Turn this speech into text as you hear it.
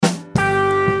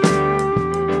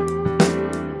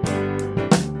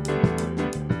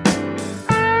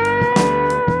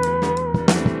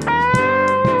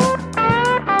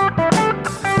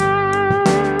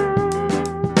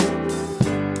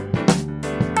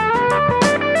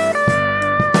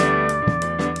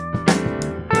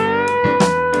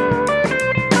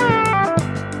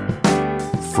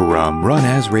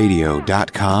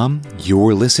runasradio.com,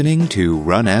 you're listening to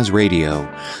Run As Radio,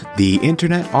 the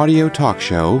internet audio talk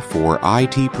show for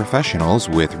IT professionals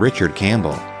with Richard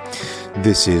Campbell.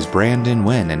 This is Brandon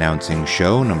Wen announcing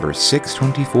show number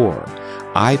 624,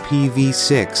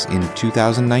 IPv6 in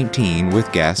 2019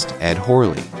 with guest Ed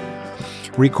Horley.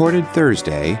 Recorded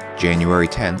Thursday, January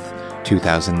 10th,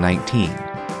 2019.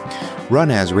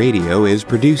 Run As Radio is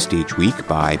produced each week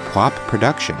by Plop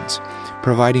Productions,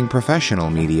 providing professional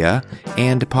media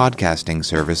and podcasting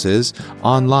services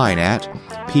online at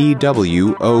pwop.com.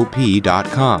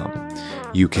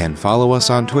 You can follow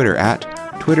us on Twitter at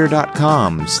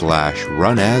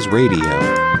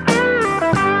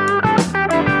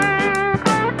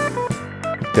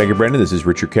twitter.com/runasradio. Thank you, Brendan. This is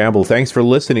Richard Campbell. Thanks for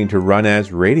listening to Run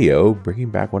As Radio,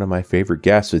 bringing back one of my favorite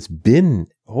guests. It's been,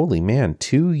 holy man,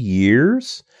 2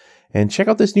 years? And check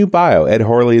out this new bio. Ed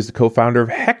Horley is the co-founder of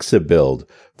HexaBuild,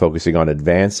 focusing on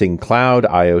advancing cloud,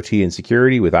 IoT, and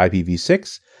security with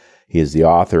IPv6. He is the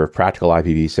author of Practical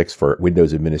IPv6 for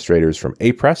Windows Administrators from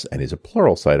Apress and is a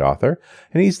Pluralsight author.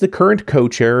 And he's the current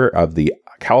co-chair of the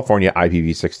California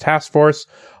IPv6 Task Force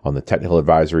on the Technical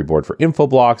Advisory Board for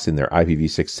Infoblox in their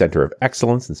IPv6 Center of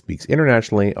Excellence and speaks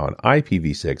internationally on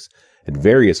IPv6 at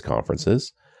various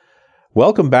conferences.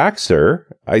 Welcome back, sir.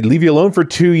 I leave you alone for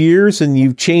 2 years and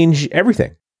you change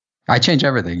everything. I change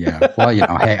everything, yeah. Well,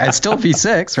 hey, it's still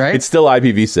V6, right? It's still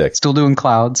IPv6. Still doing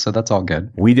cloud, so that's all good.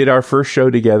 We did our first show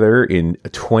together in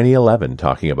 2011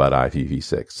 talking about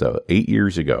IPv6, so 8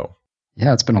 years ago.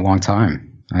 Yeah, it's been a long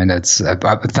time. And it's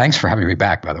thanks for having me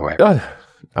back, by the way.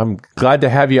 I'm glad to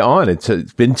have you on. It's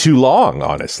been too long,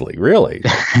 honestly, really.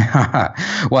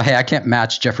 Well, hey, I can't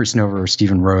match Jeffrey Snover or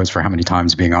Stephen Rose for how many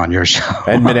times being on your show.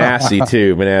 And Manasseh,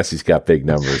 too. Manasseh's got big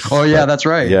numbers. Oh, yeah, that's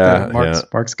right. Yeah,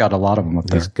 Mark's got a lot of them up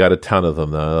there. He's got a ton of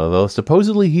them, though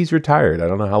supposedly he's retired. I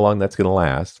don't know how long that's going to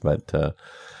last, but...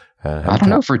 I don't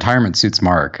know if retirement suits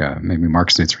Mark. Maybe Mark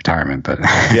suits retirement, but...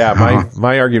 Yeah,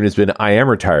 my argument has been, I am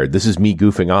retired. This is me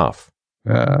goofing off.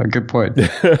 Good point.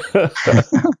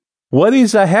 What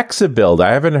is a HexaBuild?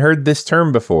 I haven't heard this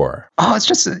term before. Oh, it's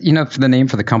just, for the name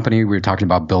for the company, we were talking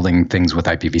about building things with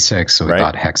IPv6. So we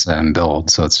thought Hexa and build.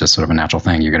 So it's just sort of a natural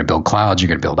thing. You're going to build clouds, you're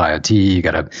going to build IoT, you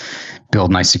got to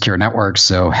build nice secure networks.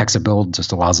 So HexaBuild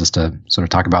just allows us to sort of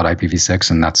talk about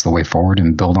IPv6, and that's the way forward,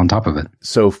 and build on top of it.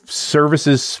 So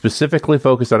services specifically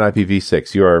focused on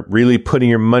IPv6. You are really putting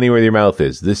your money where your mouth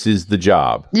is. This is the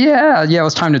job. Yeah. It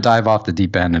was time to dive off the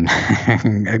deep end and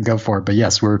go for it. But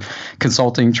yes, we're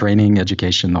consulting, training,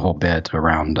 education, the whole bit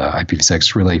around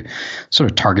IPv6, really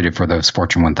sort of targeted for those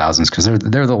Fortune 1000s, because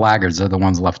they're the laggards. They're the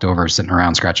ones left over sitting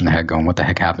around scratching their head going, what the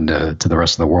heck happened to the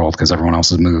rest of the world, because everyone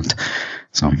else has moved.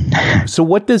 So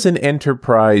what does an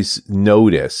enterprise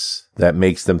notice that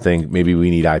makes them think maybe we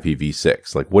need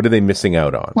IPv6? Like, what are they missing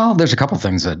out on? Well, there's a couple of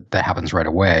things that happens right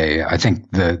away. I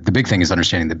think the big thing is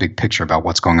understanding the big picture about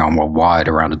what's going on worldwide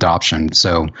around adoption.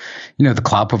 So, the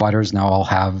cloud providers now all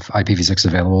have IPv6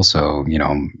 available. So,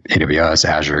 AWS,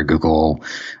 Azure, Google,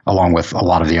 along with a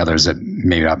lot of the others that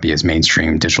may not be as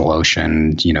mainstream,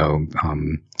 DigitalOcean,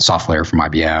 SoftLayer from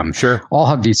IBM, sure, all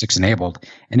have V6 enabled.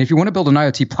 And if you want to build an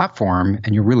IoT platform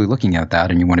and you're really looking at that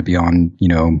and you want to be on,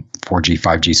 4G,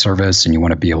 5G service and you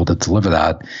want to be able to deliver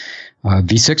that,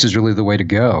 V6 is really the way to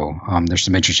go. There's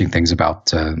some interesting things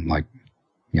about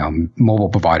mobile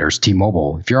providers,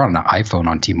 T-Mobile. If you're on an iPhone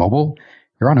on T-Mobile,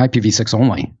 you're on IPv6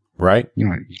 only. Right. You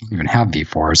don't even have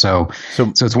V4. So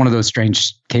it's one of those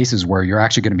strange cases where you're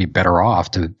actually going to be better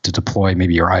off to deploy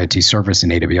maybe your IoT service in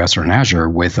AWS or in Azure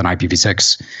with an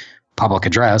IPv6 public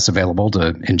address available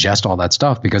to ingest all that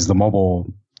stuff, because the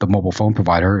mobile phone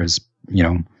provider is,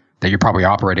 that you're probably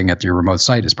operating at your remote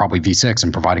site is probably V6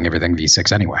 and providing everything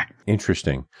V6 anyway.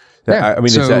 Interesting. Yeah,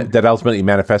 is that ultimately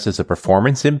manifests as a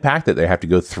performance impact that they have to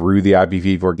go through the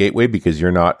IPv4 gateway because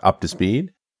you're not up to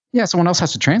speed? Yeah, someone else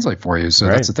has to translate for you. So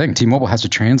that's the thing. T-Mobile has to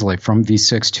translate from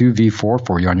V6 to V4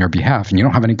 for you on your behalf, and you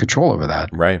don't have any control over that.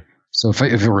 Right. So if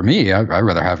it were me, I'd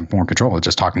rather have more control.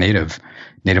 Just talk native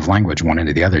language one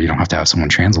into the other. You don't have to have someone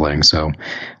translating. So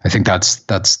I think that's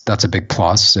a big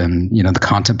plus. And the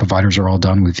content providers are all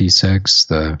done with V6.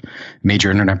 The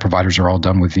major internet providers are all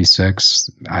done with V6.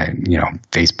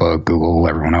 Facebook, Google,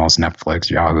 everyone else, Netflix,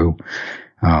 Yahoo.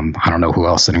 I don't know who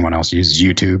else anyone else uses.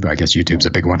 YouTube. I guess YouTube's a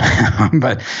big one.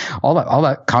 But all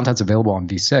that content's available on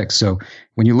V6. So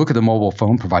when you look at the mobile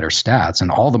phone provider stats, and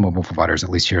all the mobile providers,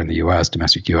 at least here in the US,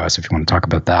 domestic US, if you want to talk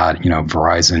about that,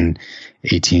 Verizon,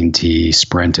 AT&T,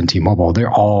 Sprint, and T-Mobile,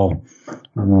 they're all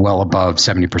well above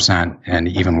 70% and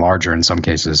even larger in some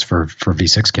cases for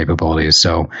V6 capabilities.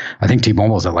 So I think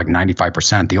T-Mobile's at like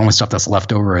 95%. The only stuff that's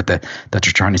left over that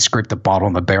you're trying to scrape the bottom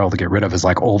of the barrel to get rid of is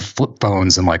like old flip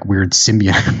phones and like weird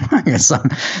Symbian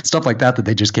stuff like that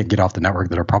they just can't get off the network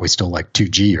that are probably still like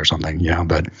 2G or something, you know.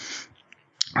 But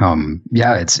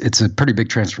it's a pretty big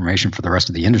transformation for the rest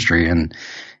of the industry, and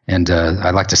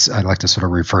I like to sort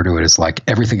of refer to it as like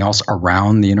everything else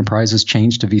around the enterprise has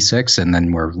changed to V6, and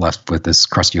then we're left with this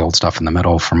crusty old stuff in the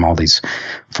middle from all these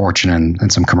Fortune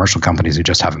and some commercial companies who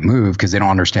just haven't moved because they don't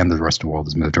understand that the rest of the world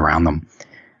has moved around them.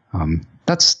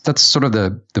 That's sort of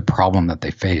the problem that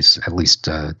they face, at least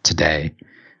today.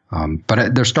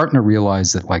 But they're starting to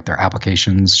realize that like their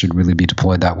applications should really be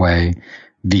deployed that way.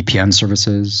 VPN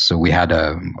services. So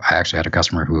I actually had a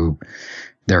customer who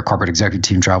their corporate executive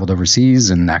team traveled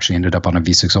overseas and actually ended up on a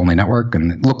V6 only network,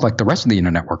 and it looked like the rest of the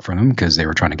internet worked for them because they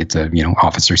were trying to get to, you know,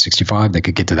 Office 365. They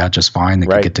could get to that just fine. They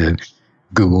could get to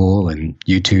Google and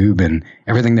YouTube and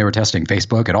everything they were testing,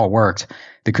 Facebook, it all worked.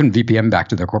 They couldn't VPN back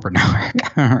to their corporate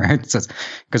network, right? Because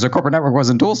their corporate network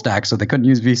wasn't dual stack, so they couldn't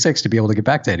use V6 to be able to get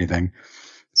back to anything.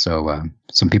 So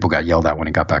some people got yelled at when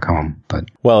he got back home. But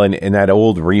and that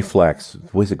old reflex,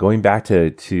 was it going back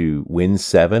to Win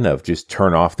 7 of just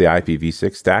turn off the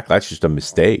IPv6 stack? That's just a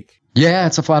mistake. Yeah,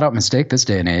 it's a flat out mistake this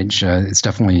day and age. It's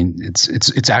definitely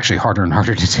it's actually harder and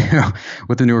harder to do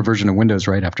with the newer version of Windows.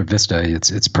 Right after Vista,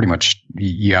 it's pretty much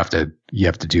you have to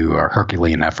do a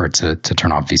Herculean effort to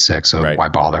turn off V6. So why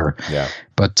bother? Yeah.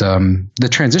 But the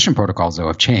transition protocols though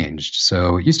have changed.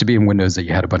 So it used to be in Windows that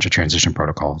you had a bunch of transition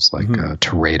protocols like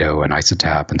Teredo and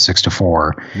Isotap and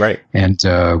 6-4. Right. And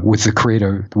with the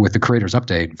creators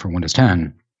update for Windows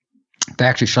 10. They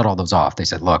actually shut all those off. They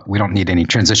said, look, we don't need any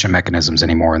transition mechanisms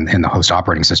anymore in the host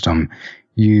operating system.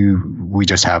 We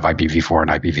just have IPv4 and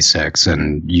IPv6,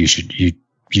 and you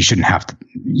shouldn't have to,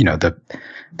 you know,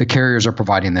 the carriers are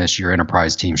providing this. Your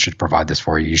enterprise team should provide this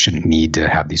for you. You shouldn't need to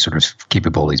have these sort of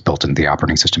capabilities built into the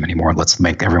operating system anymore. Let's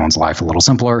make everyone's life a little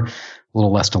simpler, a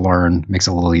little less to learn, makes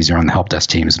it a little easier on the help desk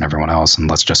teams and everyone else. And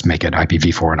let's just make it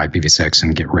IPv4 and IPv6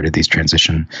 and get rid of these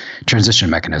transition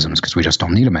mechanisms because we just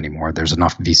don't need them anymore. There's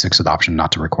enough V6 adoption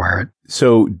not to require it.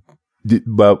 So,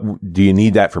 but do you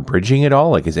need that for bridging at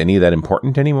all? Like, is any of that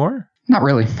important anymore? Not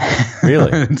really.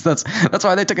 Really? That's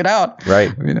why they took it out.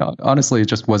 Right. I mean, honestly, it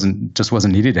just wasn't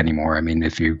needed anymore. I mean,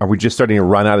 are we just starting to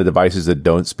run out of devices that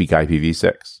don't speak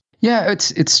IPv6? Yeah,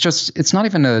 it's not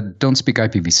even a don't speak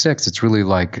IPv6. It's really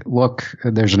like, look,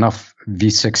 there's enough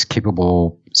V6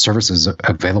 capable services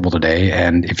available today,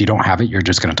 and if you don't have it, you're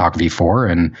just going to talk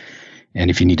V4. And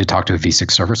if you need to talk to a V6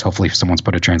 service, hopefully someone's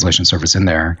put a translation service in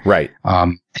there. Right.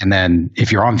 And then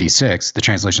if you're on V6, the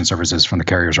translation services from the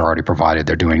carriers are already provided.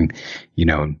 They're doing, you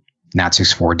know,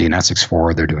 NAT64,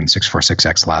 DNS64. They're doing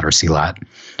 646X lat or CLAT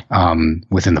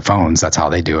within the phones. That's how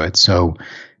they do it. So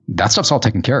that stuff's all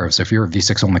taken care of. So if you're a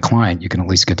V6 only client, you can at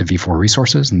least get to V4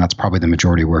 resources, and that's probably the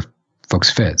majority where folks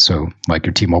fit. So like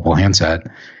your T-Mobile handset,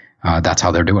 that's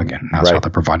how they're doing it. And that's how they're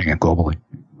providing it globally.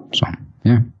 So,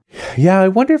 yeah. Yeah, I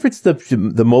wonder if it's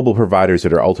the mobile providers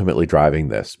that are ultimately driving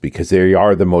this, because they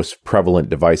are the most prevalent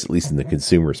device, at least in the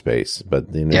consumer space. But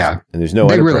and there's no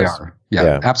they enterprise. Really are.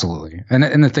 Yeah, absolutely.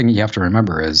 And the thing you have to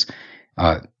remember is,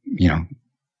 you know,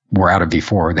 we're out of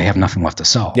V4. They have nothing left to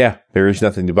sell. Yeah, there is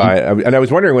nothing to buy. And I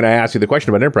was wondering when I asked you the question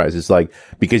about enterprise, it's like,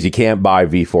 because you can't buy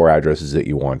V4 addresses that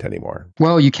you want anymore.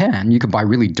 Well, you can. You can buy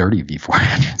really dirty V4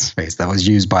 address space that was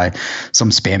used by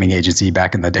some spamming agency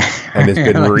back in the day. And it's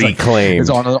been reclaimed. It's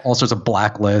on all sorts of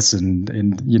blacklists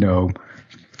and you know,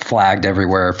 flagged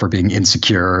everywhere for being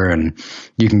insecure, and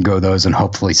you can go those and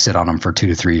hopefully sit on them for 2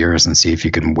 to 3 years and see if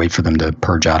you can wait for them to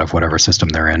purge out of whatever system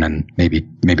they're in and maybe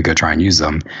go try and use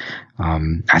them.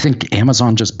 I think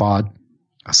Amazon just bought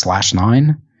a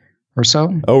 /9 or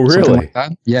so. Oh, really? Like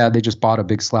that. Yeah, they just bought a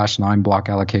big /9 block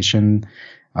allocation.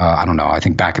 I don't know. I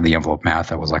think back of the envelope math,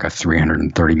 that was like a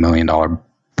 $330 million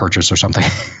purchase or something.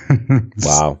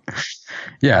 Wow.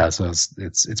 Yeah, so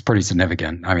it's pretty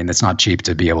significant. I mean, it's not cheap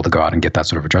to be able to go out and get that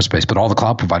sort of address space, but all the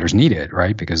cloud providers need it,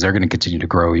 right? Because they're going to continue to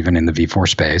grow even in the V4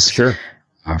 space. Sure.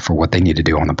 For what they need to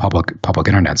do on the public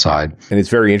internet side. And it's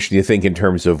very interesting to think in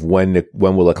terms of when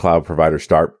will a cloud provider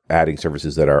start adding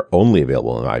services that are only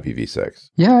available in IPv6?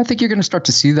 Yeah, I think you're going to start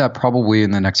to see that probably in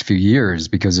the next few years,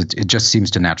 because it just seems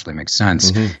to naturally make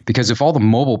sense. Mm-hmm. Because if all the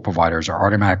mobile providers are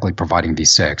automatically providing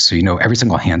V6, so you know every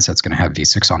single handset's going to have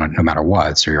V6 on it no matter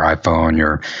what. So your iPhone,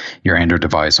 your Android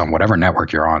device on whatever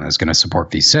network you're on is going to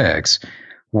support V6.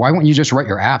 Why wouldn't you just write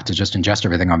your app to just ingest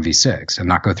everything on V6 and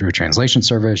not go through a translation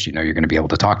service? You know, you're going to be able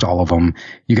to talk to all of them.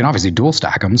 You can obviously dual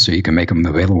stack them, so you can make them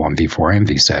available on V4 and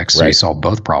V6. So you solve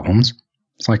both problems.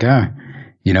 It's like,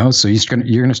 So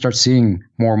you're gonna start seeing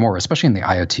more and more, especially in the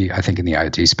IoT. I think in the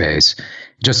IoT space,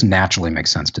 it just naturally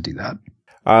makes sense to do that.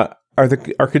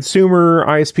 Are consumer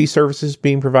ISP services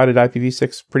being provided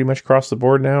IPv6 pretty much across the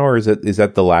board now, or is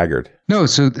that the laggard? No,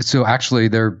 so actually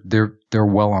they're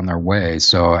well on their way.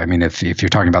 So I mean, if you're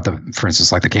talking about for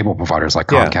instance, like the cable providers like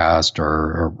Comcast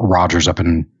or Rogers up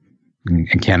in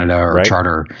Canada or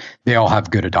Charter, they all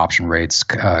have good adoption rates.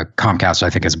 Comcast,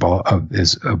 I think, is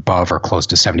above or close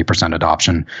to 70%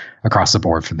 adoption across the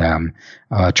board for them.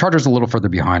 Charter's a little further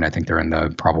behind. I think they're in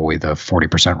probably the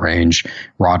 40% range.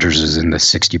 Rogers is in the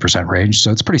 60% range. So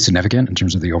it's pretty significant in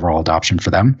terms of the overall adoption for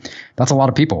them. That's a lot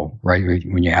of people, right?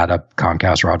 When you add up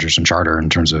Comcast, Rogers, and Charter in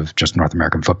terms of just North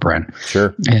American footprint.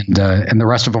 Sure. And the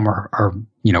rest of them are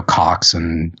Cox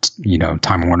and,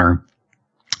 Time Warner.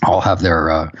 All have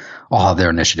their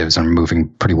initiatives and are moving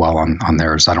pretty well on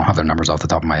theirs. I don't have their numbers off the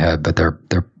top of my head, but they're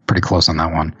pretty close on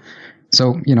that one.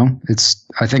 So, it's,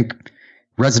 I think,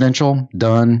 residential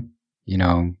done,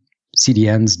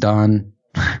 CDN's done,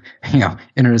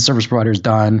 internet service providers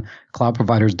done, cloud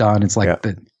providers done. It's like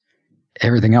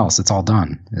everything else, it's all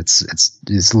done.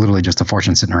 It's literally just a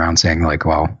fortune sitting around saying like,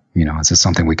 well, is this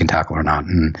something we can tackle or not?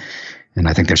 And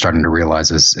I think they're starting to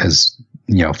realize as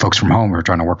folks from home are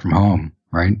trying to work from home,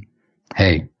 right?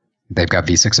 Hey, they've got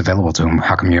V6 available to them.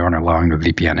 How come you aren't allowing the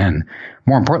VPN in?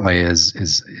 More importantly,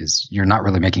 is you're not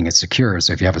really making it secure.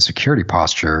 So if you have a security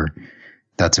posture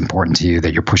that's important to you,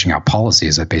 that you're pushing out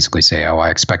policies that basically say, oh, I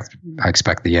expect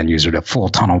the end user to full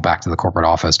tunnel back to the corporate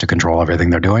office to control everything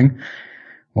they're doing.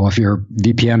 Well, if your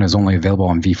VPN is only available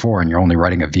on V4 and you're only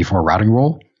writing a V4 routing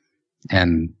rule,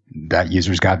 and that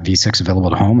user's got V6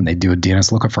 available at home and they do a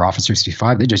DNS lookup for Office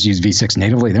 365, they just use V6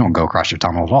 natively. They don't go across your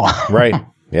tunnel at all. Right.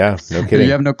 Yeah. No kidding.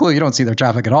 You have no clue. You don't see their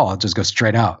traffic at all. It just goes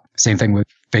straight out. Same thing with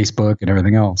Facebook and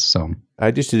everything else. So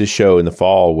I just did a show in the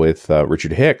fall with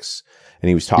Richard Hicks, and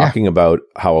he was talking about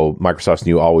how Microsoft's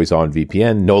new always-on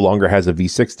VPN no longer has a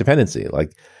V6 dependency.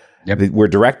 Like where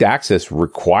direct access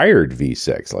required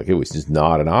V6, like it was just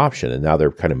not an option. And now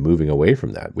they're kind of moving away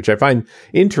from that, which I find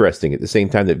interesting. At the same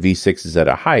time that V6 is at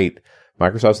a height,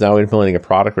 Microsoft's now implementing a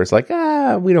product where it's like,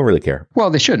 we don't really care.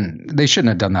 Well, they shouldn't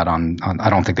have done that on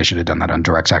I don't think they should have done that on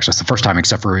direct access the first time,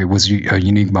 except for it was a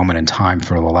unique moment in time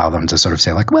to allow them to sort of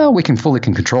say like, well, we can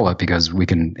control it because we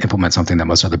can implement something that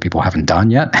most other people haven't done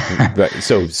yet.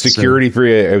 So security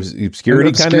kind of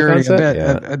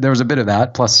concept? There was a bit of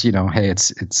that. Plus, hey,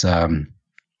 it's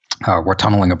we're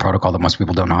tunneling a protocol that most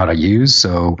people don't know how to use,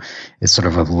 so it's sort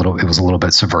of it was a little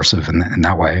bit subversive in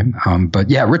that way. But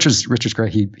yeah, Richard's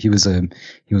great. He was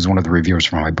one of the reviewers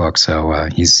for my book, so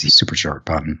he's super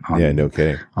sharp on no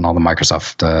kidding on all the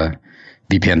Microsoft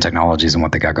VPN technologies and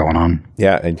what they got going on.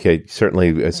 Yeah, and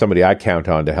certainly somebody I count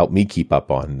on to help me keep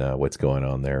up on what's going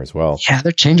on there as well. Yeah,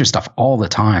 they're changing stuff all the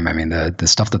time. I mean, the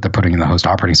stuff that they're putting in the host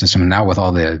operating system, and now with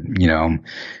all the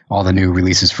all the new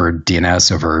releases for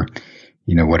DNS over.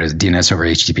 What is DNS over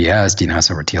HTTPS,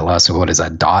 DNS over TLS? So what is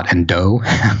that? Dot and Do?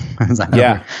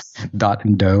 Dot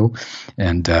and Do,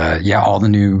 and all the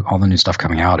new stuff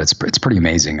coming out. It's pretty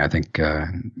amazing. I think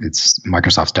it's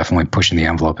Microsoft's definitely pushing the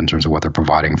envelope in terms of what they're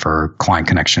providing for client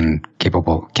connection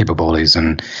capabilities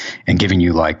and giving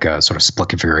you like sort of split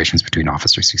configurations between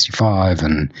Office 365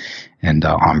 and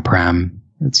on-prem.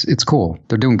 It's cool.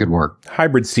 They're doing good work.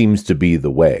 Hybrid seems to be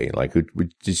the way. Like we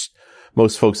just.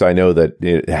 Most folks I know that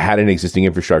had an existing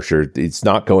infrastructure, it's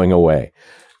not going away.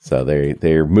 So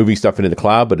they're moving stuff into the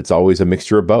cloud, but it's always a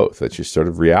mixture of both. That's just sort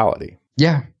of reality.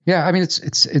 Yeah. I mean,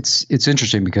 it's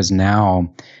interesting because now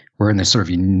we're in this sort of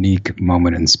unique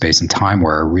moment in space and time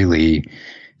where really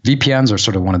VPNs are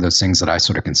sort of one of those things that I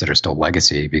sort of consider still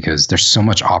legacy because there's so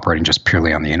much operating just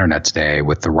purely on the internet today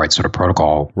with the right sort of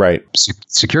protocol, right?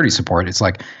 Security support. It's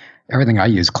like. Everything I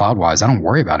use cloud-wise, I don't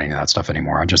worry about any of that stuff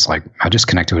anymore. I just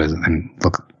connect to it and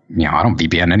look. I don't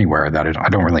VPN anywhere I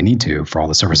don't really need to for all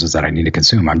the services that I need to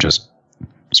consume. I'm just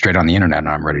straight on the internet and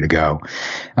I'm ready to go.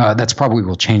 That's probably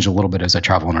will change a little bit as I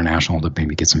travel international to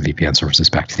maybe get some VPN services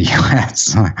back to the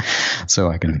US, so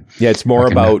I can. Yeah, it's more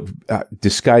about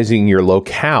disguising your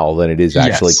locale than it is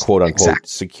actually quote unquote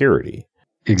security.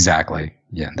 Exactly.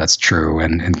 Yeah, that's true.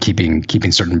 And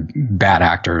keeping certain bad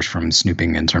actors from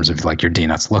snooping in terms of like your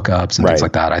DNS lookups and things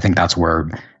like that. I think that's where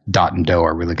Dot and Do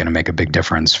are really going to make a big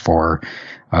difference for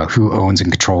who owns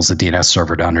and controls the DNS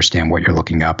server to understand what you're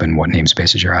looking up and what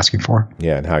namespaces you're asking for.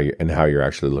 Yeah, and how you're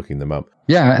actually looking them up.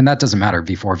 Yeah, and that doesn't matter.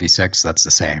 V4, V6, that's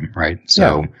the same, right?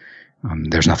 So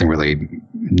there's nothing really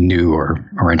new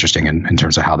or interesting in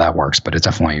terms of how that works, but it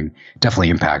definitely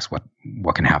impacts what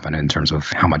can happen in terms of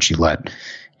how much you let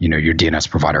your DNS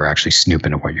provider actually snoop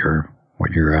into what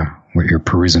you're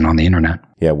perusing on the internet.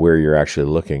 Yeah, where you're actually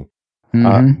looking.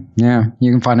 Yeah,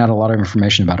 you can find out a lot of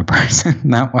information about a person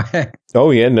that way.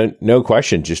 Oh yeah, no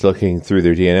question. Just looking through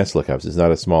their DNS lookups is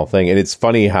not a small thing, and it's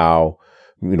funny how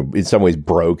in some ways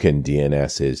broken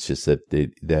DNS is. Just that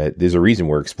there's a reason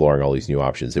we're exploring all these new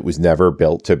options. It was never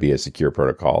built to be a secure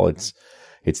protocol.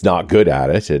 It's not good at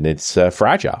it, and it's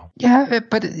fragile. Yeah,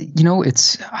 but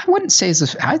I wouldn't say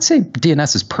I'd say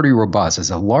DNS is pretty robust as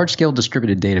a large scale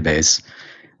distributed database.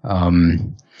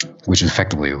 Which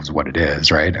effectively is what it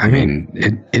is, right? I mean,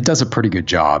 it does a pretty good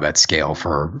job at scale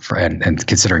for and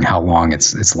considering how long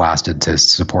it's lasted to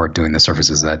support doing the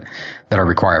services that are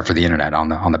required for the internet on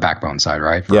the backbone side,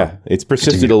 right? It's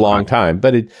persisted a long time,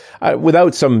 but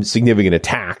without some significant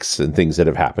attacks and things that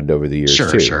have happened over the years.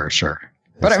 Sure.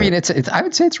 But I mean, it's I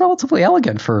would say it's relatively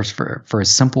elegant for as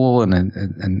simple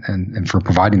and for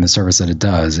providing the service that it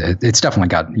does. It's definitely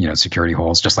got security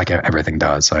holes, just like everything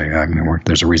does. I mean,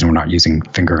 there's a reason we're not using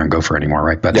Finger and Gopher anymore,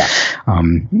 right? But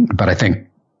but I think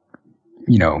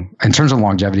in terms of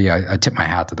longevity, I tip my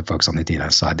hat to the folks on the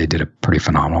DNS side. They did a pretty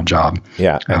phenomenal job.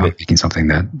 Making something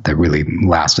that really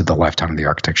lasted the lifetime of the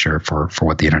architecture for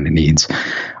what the internet needs.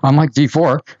 Unlike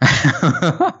v4.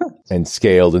 And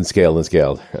scaled. Unlike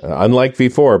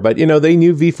v4. But, they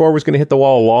knew v4 was going to hit the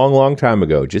wall a long, long time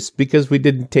ago. Just because we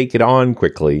didn't take it on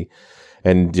quickly.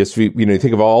 And just,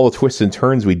 think of all the twists and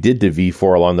turns we did to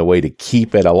v4 along the way to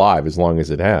keep it alive as long as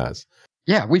it has.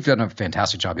 Yeah, we've done a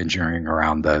fantastic job engineering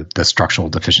around the structural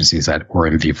deficiencies that were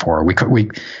in v4.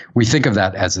 We think of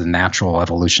that as the natural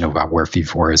evolution of about where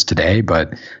v4 is today,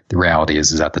 but the reality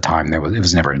is at the time it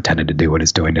was never intended to do what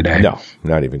it's doing today. No,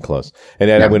 not even close. And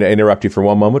Ed, I'm going to interrupt you for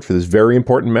one moment for this very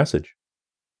important message.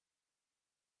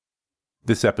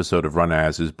 This episode of Run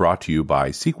As is brought to you by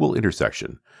SQL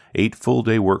Intersection. 8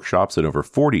 full-day workshops and over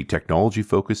 40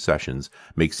 technology-focused sessions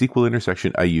make SQL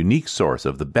Intersection a unique source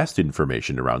of the best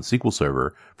information around SQL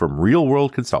Server from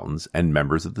real-world consultants and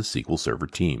members of the SQL Server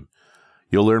team.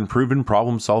 You'll learn proven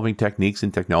problem-solving techniques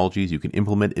and technologies you can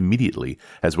implement immediately,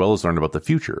 as well as learn about the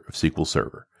future of SQL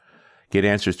Server. Get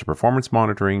answers to performance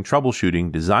monitoring,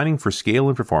 troubleshooting, designing for scale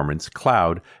and performance,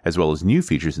 cloud, as well as new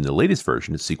features in the latest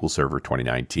version of SQL Server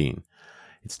 2019.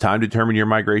 It's time to determine your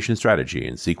migration strategy,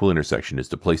 and SQL Intersection is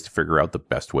the place to figure out the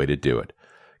best way to do it.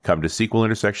 Come to SQL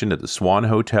Intersection at the Swan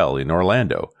Hotel in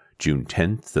Orlando, June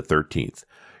 10th to 13th.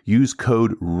 Use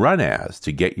code RUNAS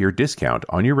to get your discount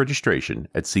on your registration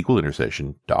at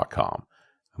SQLintersection.com.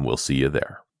 And we'll see you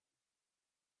there.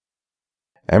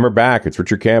 And we're back. It's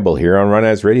Richard Campbell here on Run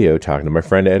As Radio talking to my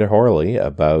friend Ed Horley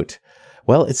about,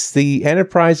 it's the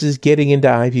enterprises getting into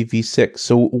IPv6.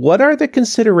 So what are the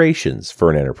considerations for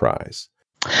an enterprise?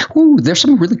 Ooh, there's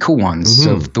some really cool ones.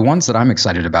 So the ones that I'm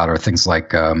excited about are things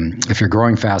like if you're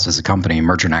growing fast as a company,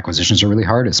 merger and acquisitions are really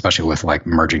hard, especially with like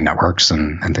merging networks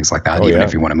and things like that,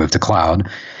 if you want to move to cloud.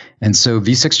 And so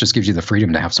v6 just gives you the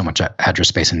freedom to have so much address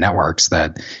space and networks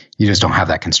that you just don't have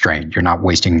that constraint. You're not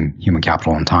wasting human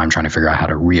capital and time trying to figure out how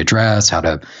to readdress, how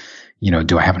to,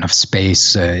 do I have enough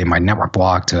space in my network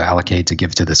block to allocate to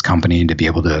give to this company to be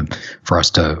able for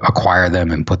us to acquire them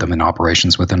and put them in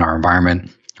operations within our environment.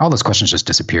 All those questions just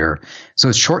disappear. So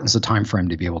it shortens the time frame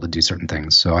to be able to do certain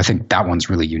things. So I think that one's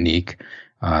really unique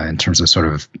in terms of sort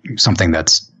of something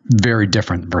that's very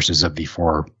different versus a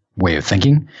v4 way of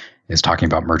thinking, is talking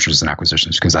about mergers and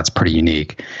acquisitions, because that's pretty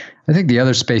unique. I think the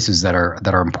other spaces that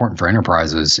are important for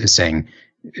enterprises is saying,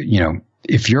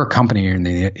 if you're a company in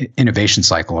the innovation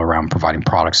cycle around providing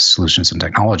products, solutions, and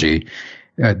technology,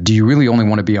 do you really only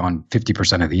want to be on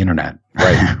 50% of the internet,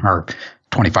 right? Or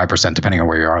 25%, depending on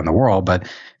where you are in the world,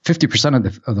 but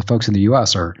 50% of the folks in the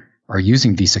US are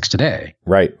using v6 today.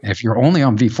 Right. And if you're only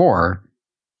on v4,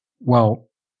 well,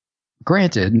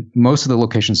 granted, most of the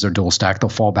locations are dual stack. They'll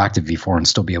fall back to v4 and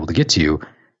still be able to get to you.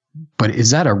 But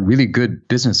is that a really good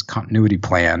business continuity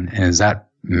plan? And does that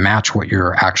match what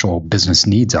your actual business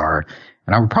needs are?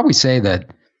 And I would probably say that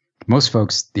most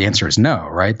folks, the answer is no,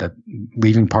 right? That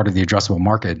leaving part of the addressable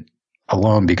market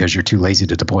alone because you're too lazy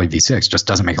to deploy v6 just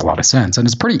doesn't make a lot of sense. And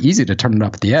it's pretty easy to turn it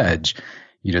up at the edge.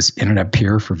 You just internet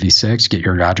peer for v6, get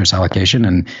your address allocation.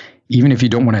 And even if you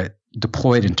don't want to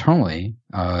deploy it internally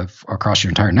across your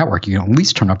entire network, you can at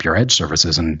least turn up your edge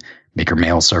services and make your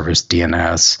mail service,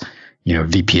 DNS,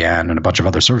 VPN, and a bunch of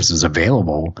other services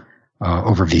available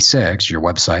over v6, your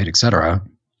website, et cetera.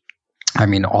 I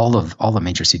mean, all the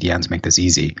major CDNs make this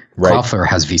easy. Right. Cloudflare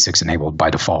has v6 enabled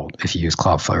by default. If you use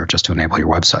Cloudflare just to enable your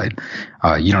website,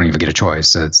 you don't even get a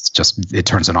choice. It's just, it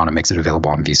turns it on and makes it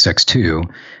available on v6 too.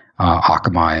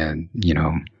 Akamai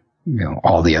and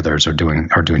all the others are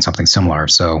doing something similar.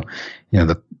 So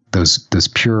those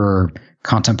pure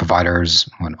content providers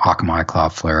on Akamai,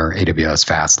 Cloudflare, AWS,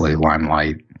 Fastly,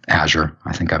 Limelight, Azure.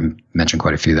 I think I mentioned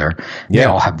quite a few there. They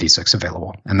all have v6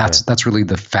 available. And that's really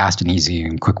the fast and easy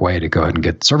and quick way to go ahead and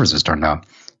get services turned up.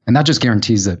 And that just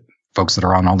guarantees that folks that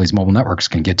are on all these mobile networks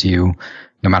can get to you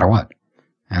no matter what.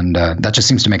 And that just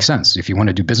seems to make sense. If you want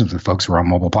to do business with folks who are on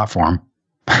mobile platform,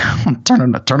 turn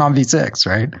on v6,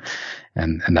 right?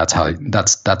 And that's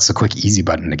the quick, easy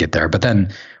button to get there. But then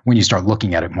when you start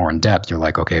looking at it more in depth, you're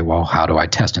like, okay, well, how do I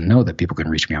test and know that people can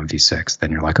reach me on v6?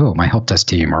 Then you're like, oh, my help desk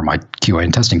team or my QA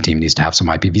and testing team needs to have some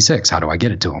IPv6. How do I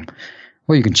get it to them?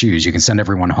 Well, you can choose. You can send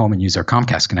everyone home and use their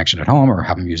Comcast connection at home, or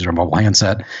have them use their mobile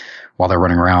handset while they're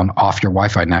running around off your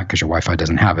Wi-Fi net because your Wi-Fi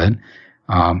doesn't have it.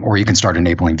 Or you can start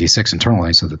enabling v6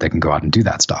 internally so that they can go out and do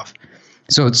that stuff.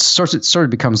 So it sort of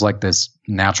becomes like this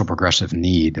natural progressive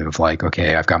need of like,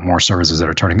 okay, I've got more services that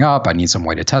are turning up. I need some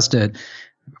way to test it.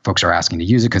 Folks are asking to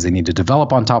use it because they need to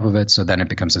develop on top of it. So then it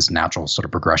becomes this natural sort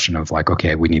of progression of like,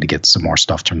 okay, we need to get some more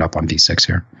stuff turned up on v6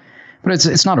 here. But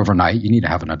it's not overnight. You need to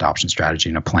have an adoption strategy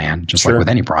and a plan, just like with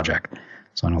any project.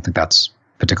 So I don't think that's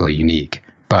particularly unique.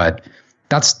 But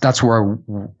that's where,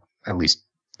 at least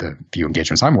the few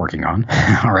engagements I'm working on,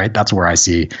 all right, that's where I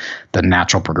see the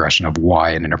natural progression of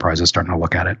why an enterprise is starting to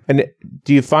look at it. And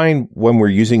do you find when we're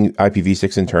using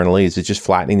IPv6 internally, is it just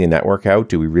flattening the network out?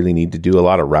 Do we really need to do a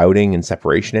lot of routing and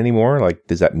separation anymore? Like,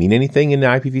 does that mean anything in the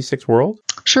IPv6 world?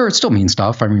 Sure, it still means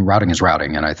stuff. I mean, routing is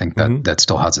routing, and I think that that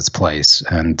still has its place.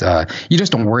 And you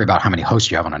just don't worry about how many hosts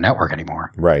you have on a network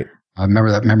anymore. Right. I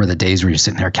remember the days where you're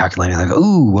sitting there calculating like,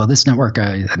 oh, well, this network,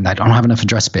 I don't have enough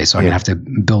address space, so I'm going to have to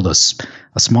build a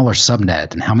smaller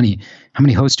subnet. And how many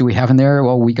hosts do we have in there?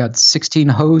 Well, we got 16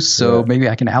 hosts, so maybe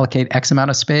I can allocate X amount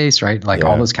of space, right? Like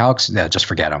all those calcs, just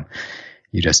forget them.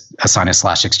 You just assign a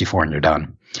 /64 and you're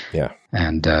done. Yeah.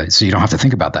 And so you don't have to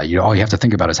think about that. All you have to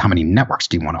think about is how many networks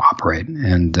do you want to operate,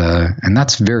 and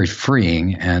that's very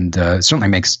freeing, and it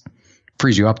certainly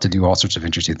frees you up to do all sorts of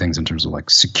interesting things in terms of like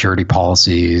security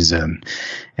policies and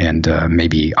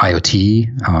maybe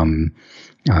IoT,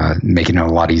 making it a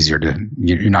lot easier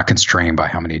you're not constrained by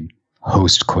how many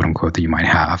hosts, quote unquote, that you might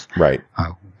have. Right.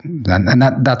 And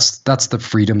that's the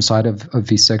freedom side of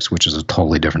v6, which is a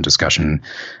totally different discussion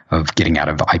of getting out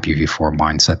of IPv4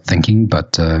 mindset thinking.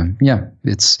 But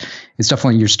it's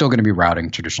definitely, you're still going to be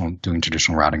doing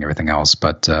traditional routing, everything else,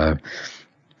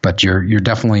 but you're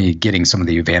definitely getting some of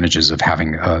the advantages of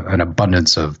having an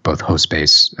abundance of both host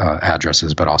space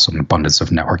addresses, but also an abundance of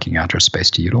networking address space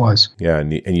to utilize. Yeah,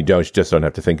 and you don't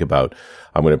have to think about,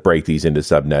 I'm going to break these into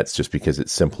subnets just because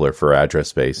it's simpler for address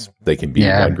space. They can be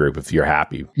in one group if you're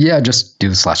happy. Yeah, just do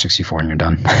the /64 and you're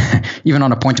done. Even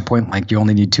on a point-to-point link, you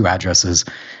only need 2 addresses.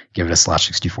 Give it a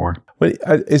 /64. But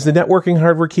is the networking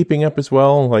hardware keeping up as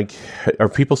well? Like, are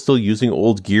people still using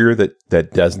old gear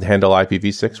that doesn't handle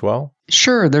IPv6 well?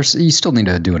 Sure. You still need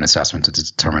to do an assessment to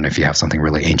determine if you have something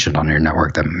really ancient on your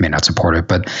network that may not support it.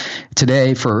 But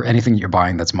today, for anything that you're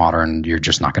buying that's modern, you're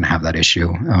just not going to have that issue.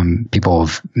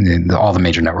 All the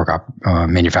major network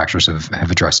manufacturers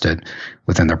have addressed it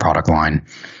within their product line.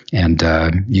 And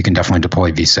you can definitely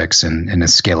deploy v6 in a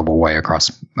scalable way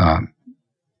across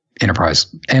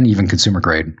enterprise and even consumer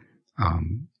grade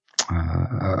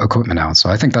equipment now. So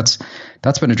I think that's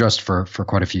been addressed for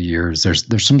quite a few years.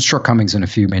 There's some shortcomings in a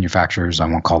few manufacturers. I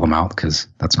won't call them out because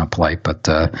that's not polite, but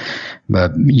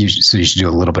you should do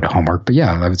a little bit of homework. But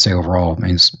yeah, I would say overall, I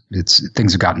mean,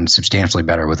 things have gotten substantially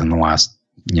better within the last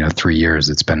 3 years.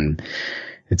 It's been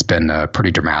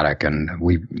pretty dramatic, and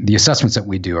the assessments that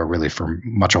we do are really for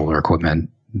much older equipment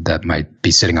that might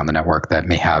be sitting on the network that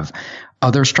may have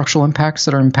other structural impacts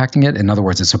that are impacting it. In other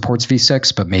words, it supports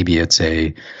v6, but maybe it's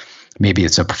a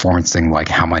performance thing, like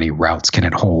how many routes can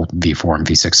it hold v4 and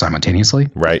v6 simultaneously?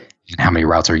 Right. And how many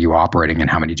routes are you operating, and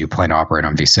how many do you plan to operate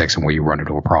on v6, and will you run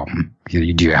into a problem? Do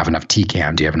you have enough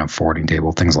TCAM? Do you have enough forwarding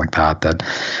table? Things like that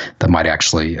might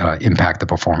actually impact the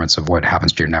performance of what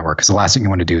happens to your network. Because the last thing you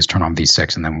want to do is turn on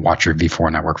v6 and then watch your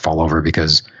v4 network fall over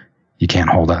because you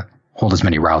can't hold as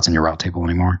many routes in your route table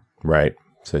anymore. Right.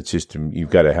 So it's just, you've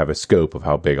got to have a scope of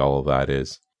how big all of that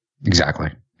is.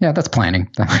 Exactly. Yeah, that's planning.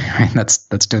 That's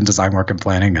doing design work and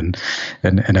planning and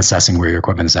assessing where your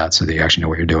equipment is at so that you actually know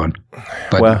what you're doing.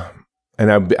 But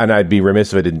And I'd be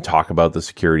remiss if I didn't talk about the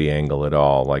security angle at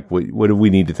all. Like, what do we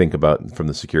need to think about from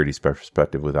the security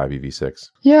perspective with IPv6?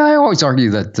 Yeah, I always argue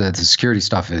that the security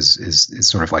stuff is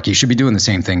sort of like you should be doing the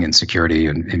same thing in security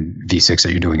in v6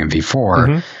 that you're doing in v4.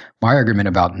 Mm-hmm. My argument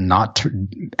about not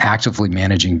actively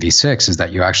managing v6 is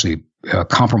that you actually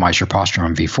compromise your posture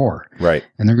on v4. Right.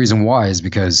 And the reason why is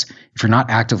because if you're not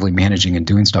actively managing and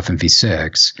doing stuff in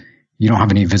v6, you don't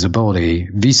have any visibility.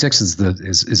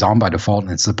 v6 is on by default,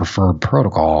 and it's the preferred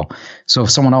protocol. So if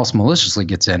someone else maliciously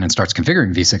gets in and starts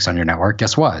configuring v6 on your network,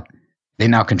 guess what? they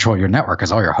now control your network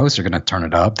because all your hosts are going to turn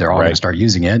it up. They're all going to start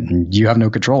using it, and you have no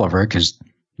control over it because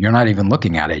you're not even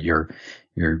looking at it. Your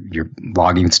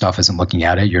logging stuff isn't looking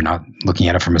at it. You're not looking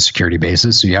at it from a security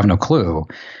basis, so you have no clue.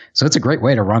 So it's a great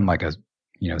way to run like a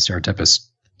Serotipus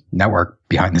network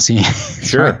behind the scenes.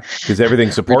 Sure, because everything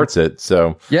supports it.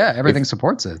 So yeah, everything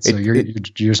supports it. So you're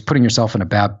just putting yourself in a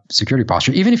bad security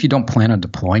posture. Even if you don't plan on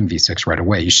deploying v6 right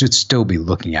away, you should still be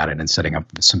looking at it and setting up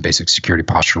some basic security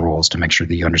posture rules to make sure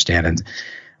that you understand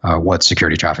what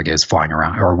security traffic is flying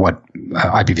around, or what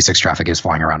IPv6 traffic is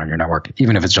flying around on your network.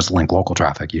 Even if it's just link local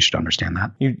traffic, you should understand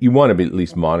that. You want to be at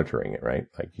least monitoring it, right?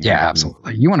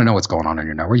 Absolutely. You want to know what's going on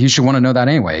your network. You should want to know that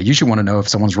anyway. You should want to know if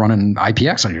someone's running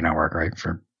IPX on your network, right?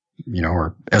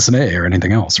 Or SNA or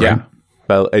anything else, right? Yeah.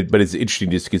 But it's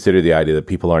interesting just to consider the idea that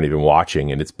people aren't even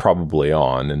watching, and it's probably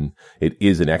on, and it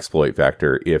is an exploit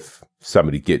vector. If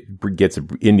somebody gets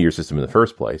into your system in the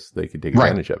first place, they could take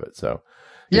advantage of it. So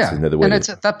yeah, another way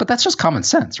but that's just common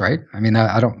sense, right? I mean,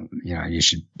 I don't, you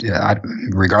should,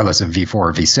 regardless of v4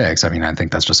 or v6. I mean, I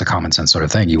think that's just a common sense sort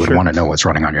of thing. You would want to know what's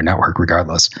running on your network,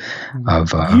 regardless of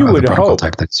the protocol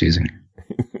type that's using.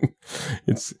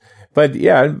 But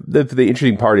yeah, the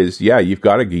interesting part is, you've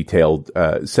got a detailed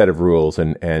set of rules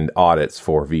and audits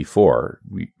for v4.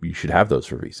 You should have those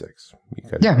for v6.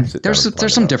 Yeah,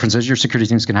 there's some differences. Your security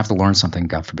team's going to have to learn something,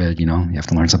 God forbid, you have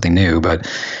to learn something new. But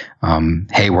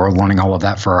hey, we're learning all of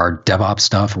that for our DevOps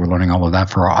stuff. We're learning all of that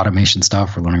for our automation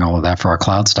stuff. We're learning all of that for our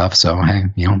cloud stuff. So hey,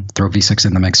 throw v6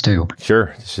 in the mix too.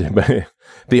 Sure.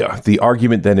 The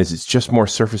argument then is it's just more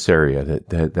surface area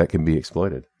that can be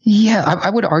exploited. Yeah,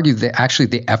 I would argue that actually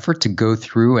the effort to go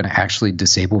through and actually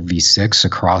disable v6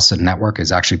 across a network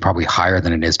is actually probably higher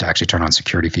than it is to actually turn on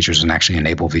security features and actually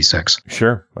enable v6.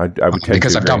 Sure, I would take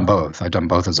because I've done both. I've done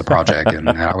both as a project, and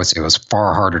I would say it was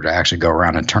far harder to actually go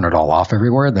around and turn it all off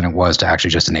everywhere than it was to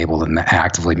actually just enable and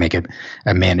actively make it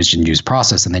a managed and used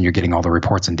process, and then you're getting all the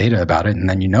reports and data about it, and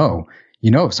then you know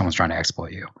if someone's trying to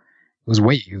exploit you. It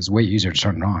was way easier to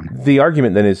turn it on. The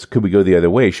argument then is, could we go the other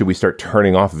way? Should we start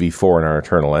turning off v4 in our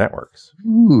internal networks?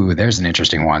 Ooh, there's an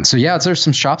interesting one. So yeah, there's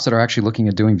some shops that are actually looking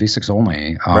at doing v6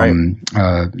 only.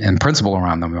 And principle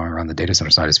around the data center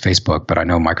side is Facebook, but I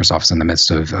know Microsoft's in the midst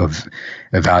of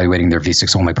evaluating their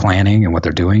v6 only planning and what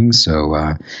they're doing.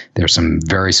 So there's some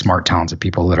very smart, talented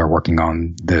people that are working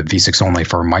on the v6 only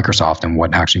for Microsoft and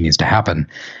what actually needs to happen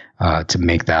to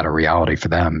make that a reality for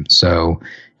them. So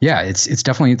yeah, it's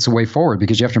definitely a way forward,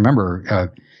 because you have to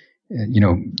remember,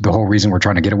 the whole reason we're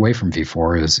trying to get away from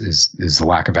v4 is the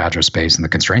lack of address space and the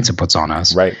constraints it puts on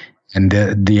us. Right. And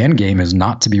the end game is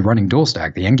not to be running dual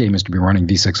stack. The end game is to be running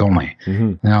v6 only.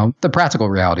 Mm-hmm. Now, the practical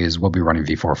reality is we'll be running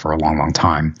v4 for a long, long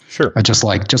time. Sure. Just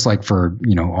like for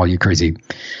all you crazy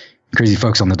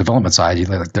folks on the development side,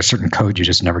 there's certain code you're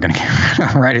just never going to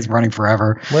get right. It's running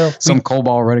forever. Well, some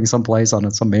COBOL running someplace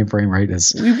on some mainframe,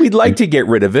 right? We'd like to get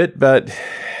rid of it, but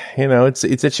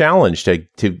it's a challenge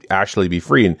to actually be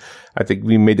free. And I think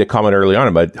we made the comment early on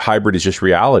about hybrid is just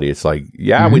reality. It's like,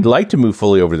 we'd like to move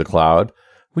fully over to the cloud.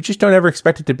 We just don't ever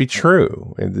expect it to be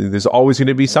true. There's always going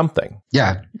to be something.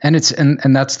 Yeah, and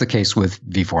that's the case with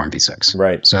v4 and v6.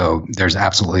 Right. So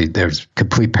there's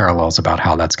complete parallels about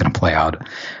how that's going to play out.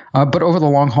 But over the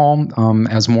long haul,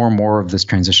 as more and more of this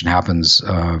transition happens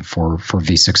for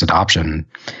v6 adoption,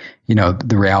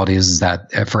 the reality is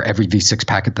that for every v6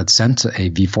 packet that's sent, a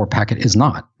v4 packet is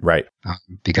not. Right.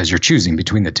 Because you're choosing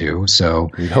between the two. So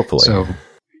hopefully. So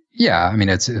yeah, I mean,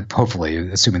 it's hopefully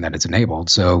assuming that it's enabled.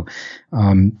 So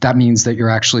that means that you're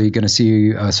actually going to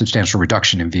see a substantial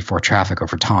reduction in v4 traffic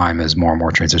over time as more and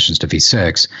more transitions to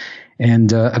v6.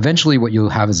 And eventually what you'll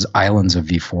have is islands of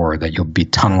v4 that you'll be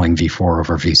tunneling v4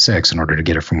 over v6 in order to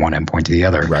get it from one endpoint to the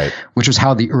other, right? Which was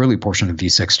how the early portion of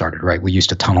v6 started, right? We used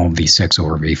to tunnel v6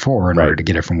 over v4 in order to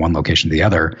get it from one location to the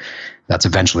other. That's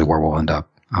eventually where we'll end up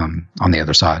on the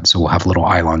other side. So we'll have little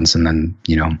islands, and then,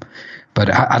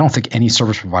 but I don't think any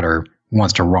service provider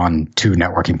wants to run two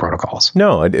networking protocols.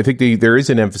 No, I think there is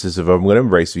an emphasis of, I'm going to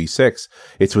embrace v6.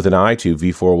 It's with an eye to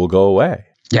v4 will go away.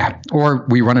 Yeah, or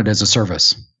we run it as a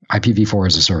service. IPv4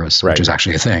 as a service, which is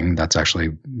actually a thing. That's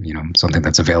actually, something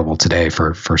that's available today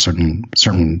for certain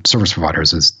service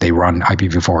providers, is they run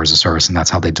IPv4 as a service, and that's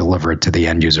how they deliver it to the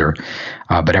end user.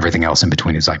 But everything else in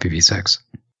between is IPv6.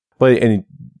 And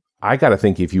I got to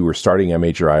think, if you were starting a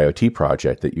major IoT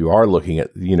project that you are looking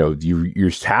at, you're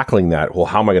tackling that. Well,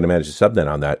 how am I going to manage the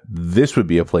subnet on that? This would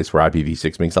be a place where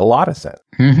IPv6 makes a lot of sense.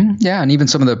 Mm-hmm. Yeah, and even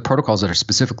some of the protocols that are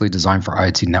specifically designed for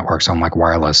IoT networks, unlike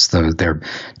wireless, they're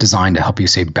designed to help you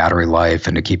save battery life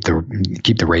and to keep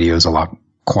the radios a lot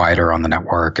quieter on the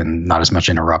network and not as much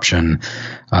interruption.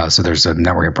 So there's a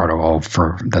networking protocol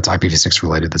that's IPv6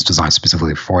 related that's designed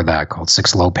specifically for that called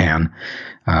 6LoWPAN,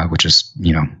 which is,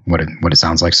 what it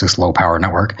sounds like, 6 low power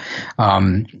network.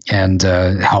 And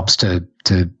helps to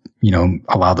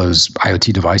allow those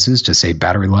IoT devices to save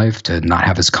battery life, to not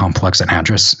have as complex an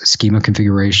address schema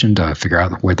configuration, to figure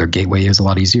out where their gateway is a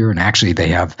lot easier. And actually they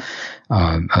have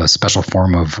a special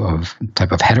form of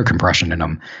type of header compression in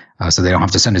them, so they don't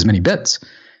have to send as many bits.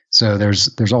 So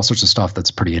there's all sorts of stuff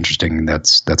that's pretty interesting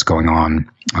that's going on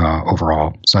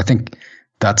overall. So I think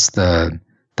that's the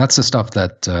stuff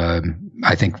that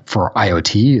I think for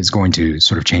IoT is going to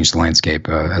sort of change the landscape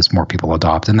as more people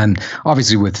adopt. And then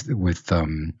obviously with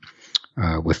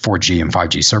 4G and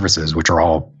 5G services, which are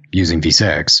all using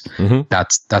V6,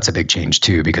 that's a big change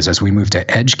too, because as we move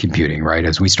to edge computing, right,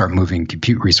 as we start moving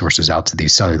compute resources out to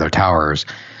these cellular towers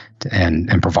and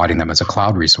providing them as a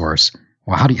cloud resource,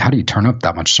 well, how do you turn up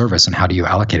that much service, and how do you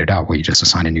allocate it out? Well, you just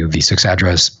assign a new V6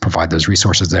 address, provide those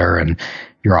resources there, and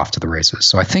you're off to the races.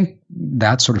 So I think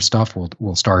that sort of stuff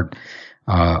will start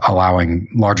allowing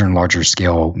larger and larger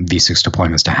scale V6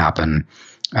 deployments to happen.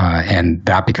 And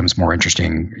that becomes more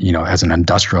interesting, as an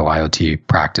industrial IoT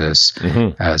practice,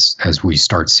 as we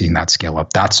start seeing that scale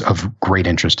up. That's of great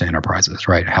interest to enterprises,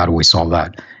 right? How do we solve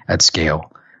that at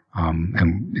scale?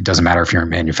 And it doesn't matter if you're in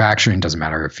manufacturing, it doesn't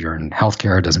matter if you're in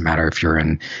healthcare, it doesn't matter if you're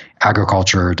in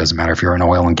agriculture, it doesn't matter if you're in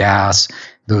oil and gas.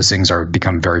 Those things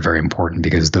become very, very important,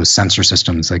 because those sensor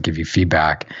systems that give you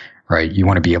feedback, right? You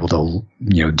want to be able to,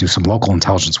 do some local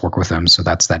intelligence work with them. So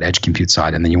that's that edge compute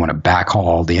side. And then you want to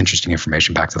backhaul the interesting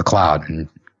information back to the cloud. And,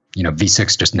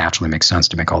 V6 just naturally makes sense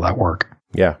to make all that work.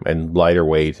 Yeah, and lighter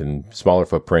weight and smaller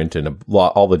footprint, and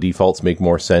all the defaults make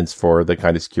more sense for the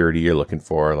kind of security you're looking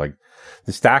for. Like,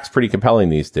 the stack's pretty compelling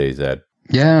these days, Ed.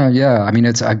 Yeah. I mean,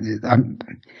 it's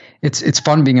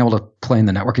fun being able to play in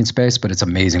the networking space, but it's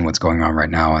amazing what's going on right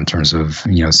now in terms of,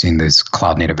 seeing these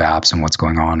cloud native apps and what's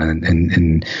going on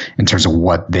in terms of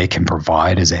what they can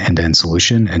provide as an end-to-end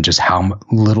solution, and just how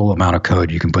little amount of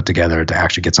code you can put together to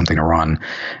actually get something to run.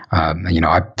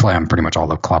 I play on pretty much all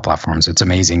the cloud platforms. It's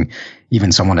amazing.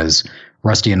 Even someone as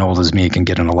rusty and old as me can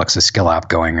get an Alexa skill app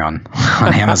going on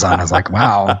Amazon. I was like,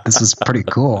 wow, this is pretty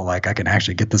cool. Like, I can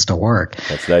actually get this to work.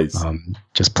 That's nice.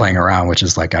 Just playing around, which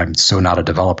is like, I'm so not a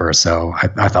developer. So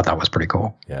I thought that was pretty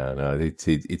cool. Yeah, no, it's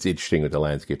interesting what the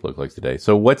landscape looks like today.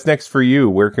 So what's next for you?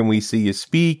 Where can we see you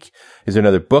speak? Is there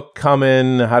another book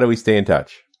coming? How do we stay in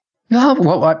touch? Yeah,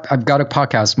 well, I've got a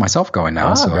podcast myself going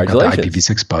now. So I got the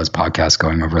IPv6 Buzz podcast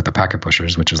going over at the Packet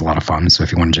Pushers, which is a lot of fun. So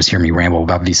if you want to just hear me ramble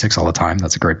about V6 all the time,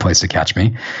 that's a great place to catch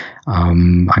me.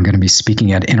 I'm going to be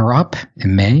speaking at Interop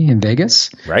in May in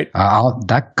Vegas. Right.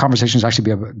 That conversation is actually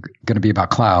going to be about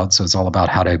cloud. So it's all about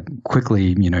how to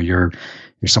quickly,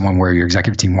 you're someone where your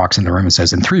executive team walks in the room and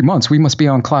says, in 3 months, we must be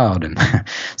on cloud. And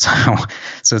so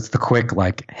it's the quick,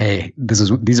 like, hey,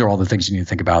 these are all the things you need to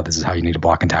think about. This is how you need to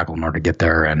block and tackle in order to get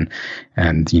there. And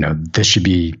this should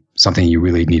be something you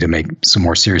really need to make some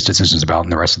more serious decisions about.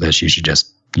 And the rest of this, you should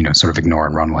just, sort of ignore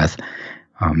and run with.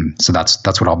 So that's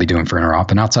what I'll be doing for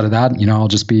Interop. And outside of that, I'll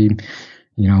just be,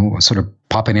 sort of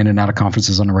popping in and out of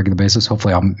conferences on a regular basis.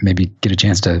 Hopefully I'll maybe get a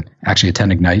chance to actually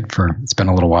attend Ignite. It's been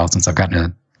a little while since I've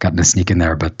gotten to sneak in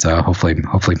there, but hopefully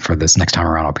for this next time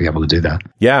around, I'll be able to do that.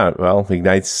 Yeah, well,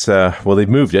 Ignite's, they've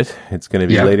moved it. It's going to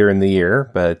be later in the year,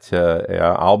 but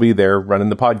I'll be there running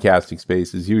the podcasting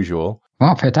space as usual.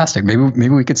 Well, fantastic. Maybe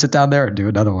we could sit down there and do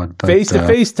another one.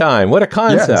 Face-to-face time. What a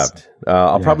concept. Yes.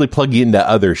 I'll probably plug you into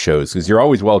other shows, because you're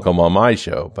always welcome on my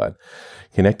show, but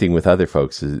connecting with other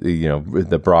folks,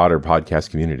 the broader podcast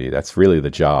community, that's really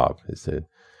the job, is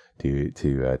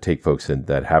to take folks in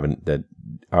that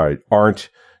aren't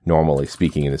normally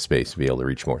speaking in the space to be able to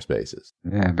reach more spaces.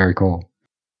 Yeah, very cool.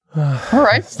 All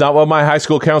right. It's not what my high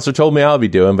school counselor told me I'll be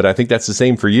doing, but I think that's the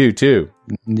same for you too.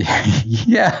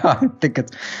 Yeah, I think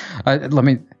it's.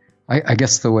 I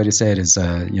guess the way to say it is,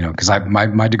 because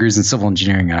my degree is in civil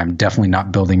engineering, and I'm definitely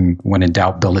not building, when in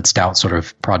doubt, build it stout sort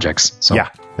of projects. So yeah,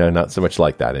 no, not so much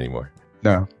like that anymore.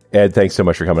 No. Ed, thanks so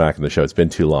much for coming back on the show. It's been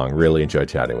too long. Really enjoyed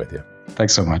chatting with you.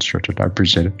 Thanks so much, Richard. I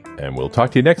appreciate it. And we'll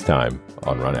talk to you next time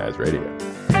on Run As Radio.